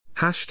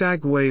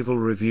Wavell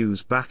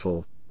reviews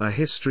Battle, A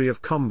History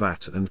of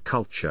Combat and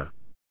Culture.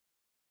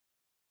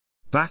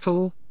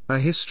 Battle, A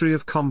History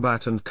of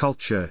Combat and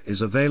Culture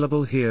is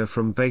available here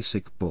from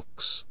Basic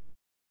Books.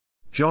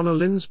 John A.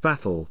 Lynn's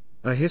Battle,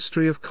 A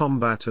History of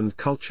Combat and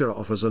Culture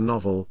offers a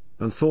novel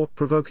and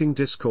thought-provoking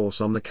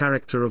discourse on the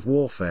character of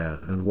warfare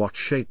and what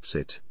shapes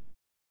it.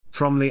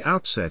 From the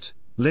outset,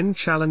 Lynn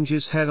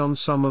challenges head-on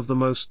some of the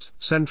most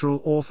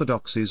central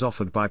orthodoxies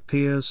offered by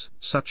peers,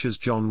 such as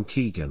John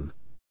Keegan.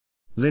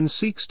 Lynn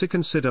seeks to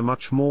consider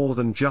much more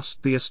than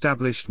just the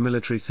established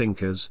military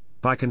thinkers,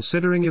 by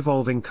considering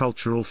evolving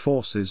cultural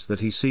forces that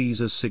he sees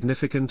as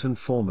significant and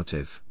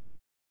formative.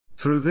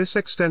 Through this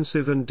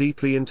extensive and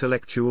deeply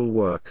intellectual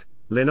work,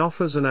 Lynn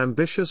offers an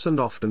ambitious and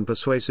often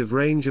persuasive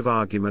range of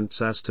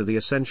arguments as to the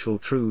essential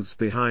truths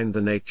behind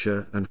the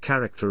nature and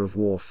character of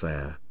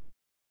warfare.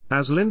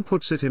 As Lynn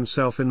puts it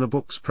himself in the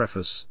book's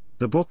preface,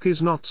 the book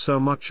is not so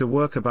much a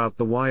work about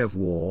the why of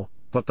war,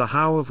 but the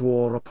how of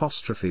war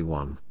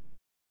 '1.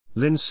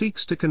 Lynn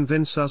seeks to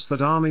convince us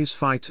that armies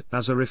fight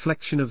as a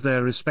reflection of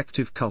their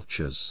respective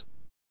cultures.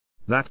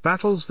 That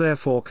battles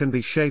therefore can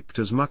be shaped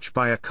as much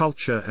by a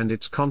culture and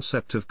its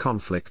concept of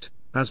conflict,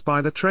 as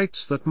by the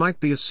traits that might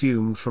be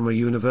assumed from a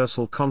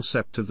universal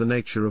concept of the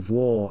nature of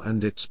war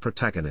and its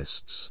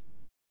protagonists.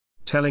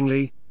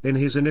 Tellingly, in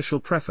his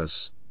initial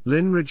preface,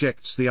 Lynn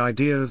rejects the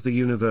idea of the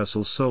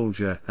universal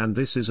soldier, and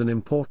this is an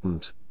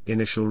important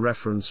initial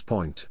reference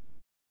point.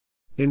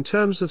 In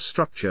terms of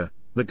structure,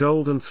 the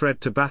golden thread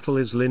to Battle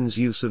is Lynn's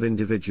use of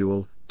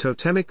individual,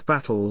 totemic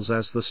battles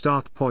as the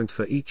start point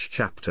for each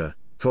chapter,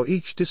 for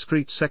each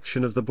discrete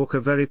section of the book a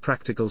very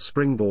practical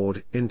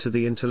springboard into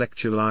the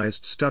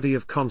intellectualized study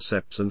of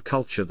concepts and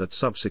culture that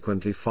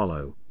subsequently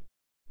follow.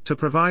 To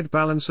provide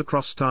balance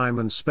across time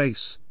and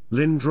space,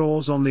 Lynn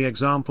draws on the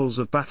examples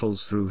of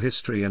battles through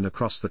history and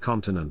across the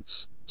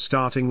continents,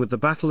 starting with the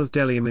Battle of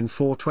Delium in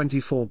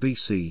 424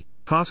 BC,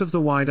 part of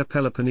the wider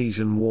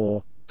Peloponnesian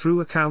War, through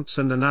accounts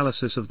and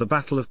analysis of the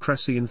Battle of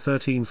Crécy in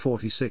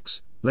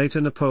 1346, later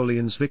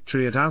Napoleon's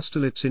victory at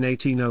Austerlitz in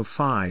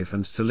 1805,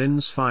 and to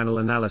Lynn's final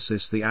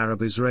analysis, the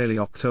Arab-Israeli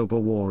October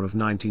War of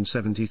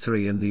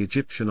 1973 and the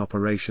Egyptian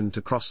operation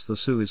to cross the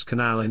Suez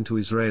Canal into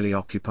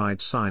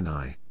Israeli-occupied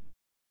Sinai.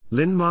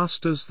 Lynn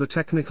masters the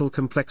technical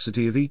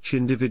complexity of each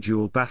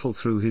individual battle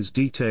through his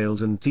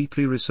detailed and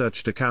deeply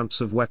researched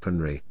accounts of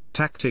weaponry,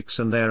 tactics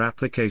and their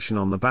application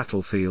on the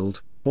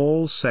battlefield,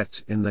 all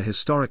set in the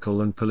historical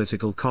and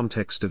political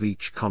context of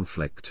each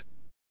conflict.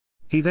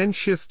 He then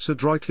shifts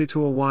adroitly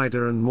to a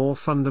wider and more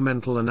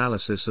fundamental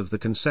analysis of the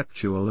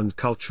conceptual and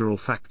cultural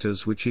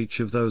factors which each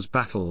of those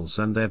battles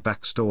and their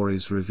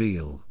backstories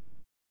reveal.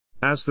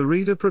 As the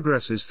reader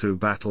progresses through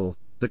Battle,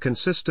 the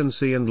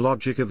consistency and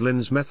logic of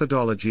Lynn's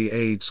methodology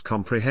aids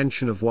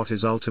comprehension of what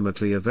is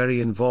ultimately a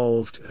very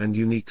involved and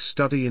unique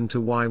study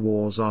into why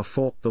wars are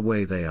fought the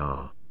way they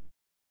are.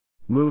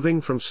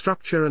 Moving from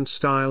structure and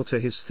style to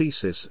his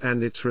thesis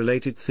and its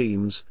related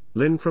themes,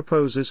 Lynn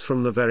proposes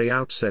from the very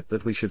outset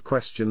that we should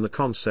question the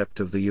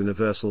concept of the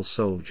universal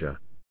soldier.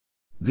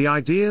 The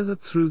idea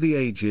that through the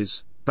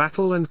ages,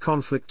 battle and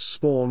conflict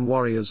spawn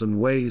warriors and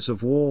ways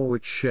of war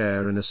which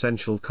share an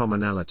essential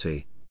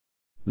commonality.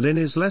 Lynn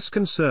is less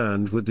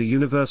concerned with the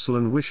universal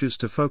and wishes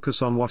to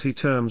focus on what he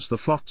terms the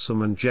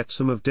flotsam and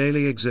jetsam of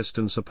daily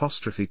existence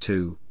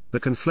 '2, the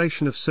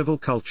conflation of civil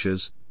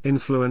cultures,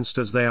 influenced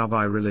as they are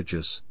by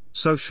religious,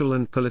 social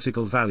and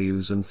political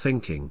values and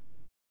thinking.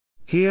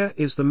 Here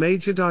is the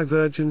major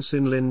divergence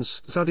in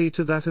Lynn's study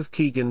to that of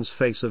Keegan's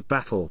Face of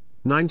Battle,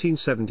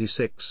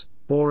 1976,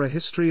 or A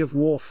History of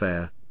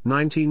Warfare,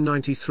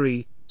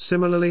 1993,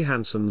 similarly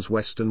Hanson's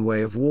Western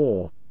Way of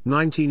War,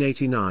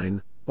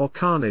 1989, or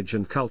Carnage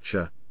and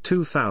Culture,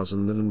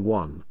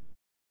 2001.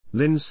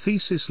 Lynn's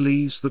thesis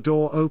leaves the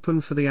door open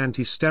for the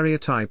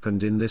anti-stereotype,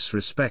 and in this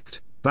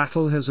respect,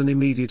 Battle has an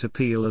immediate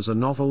appeal as a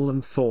novel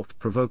and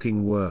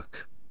thought-provoking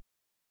work.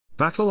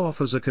 Battle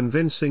offers a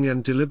convincing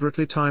and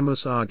deliberately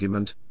timeless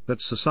argument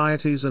that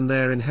societies and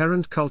their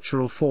inherent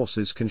cultural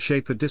forces can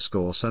shape a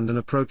discourse and an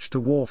approach to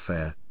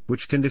warfare,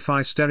 which can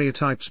defy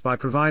stereotypes by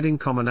providing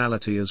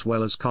commonality as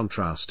well as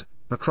contrast,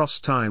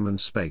 across time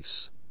and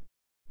space.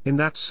 In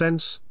that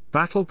sense,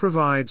 Battle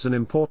provides an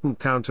important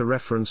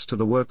counter-reference to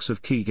the works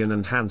of Keegan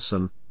and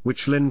Hanson,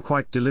 which Lynn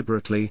quite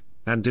deliberately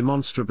and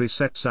demonstrably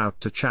sets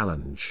out to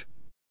challenge.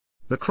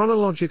 The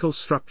chronological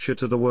structure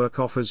to the work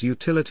offers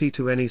utility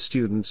to any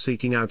student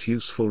seeking out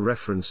useful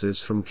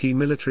references from key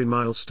military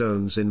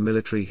milestones in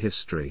military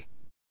history.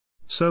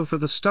 So for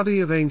the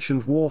study of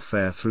ancient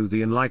warfare through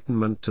the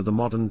Enlightenment to the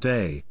modern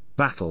day,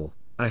 Battle,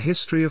 A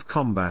History of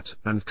Combat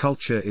and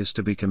Culture is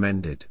to be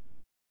commended.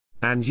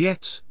 And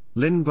yet,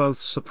 Lynn both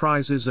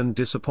surprises and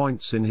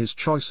disappoints in his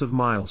choice of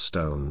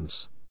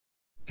milestones.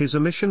 His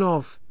omission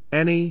of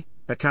any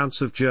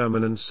accounts of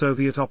German and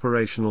Soviet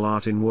operational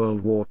art in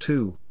World War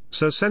II,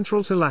 so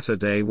central to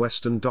latter-day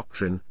Western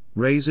doctrine,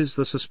 raises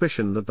the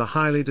suspicion that the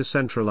highly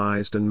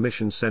decentralized and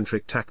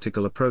mission-centric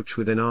tactical approach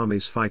within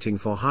armies fighting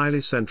for highly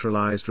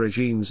centralized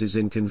regimes is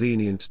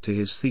inconvenient to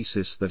his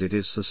thesis that it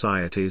is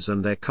societies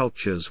and their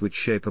cultures which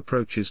shape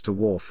approaches to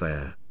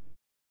warfare.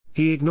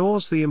 He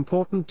ignores the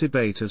important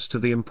debate as to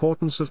the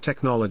importance of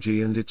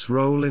technology and its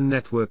role in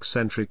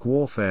network-centric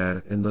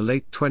warfare in the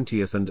late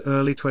 20th and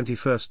early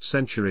 21st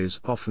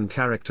centuries, often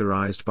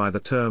characterized by the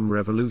term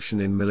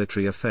revolution in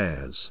military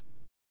affairs.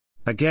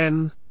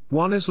 Again,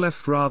 one is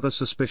left rather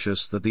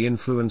suspicious that the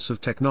influence of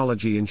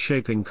technology in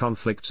shaping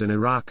conflicts in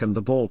Iraq and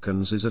the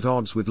Balkans is at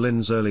odds with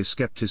Lynn's early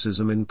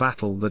skepticism in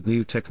battle that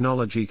new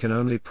technology can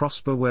only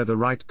prosper where the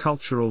right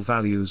cultural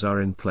values are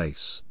in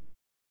place.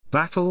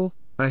 Battle,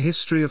 A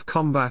History of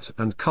Combat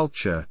and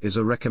Culture is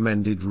a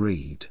recommended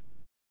read.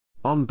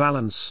 On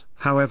balance,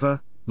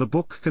 however, the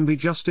book can be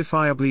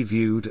justifiably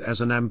viewed as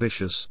an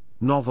ambitious,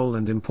 novel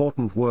and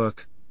important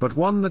work, but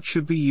one that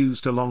should be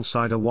used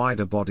alongside a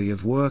wider body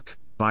of work,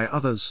 by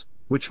others,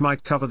 which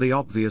might cover the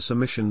obvious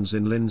omissions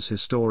in Lynn's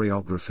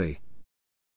historiography.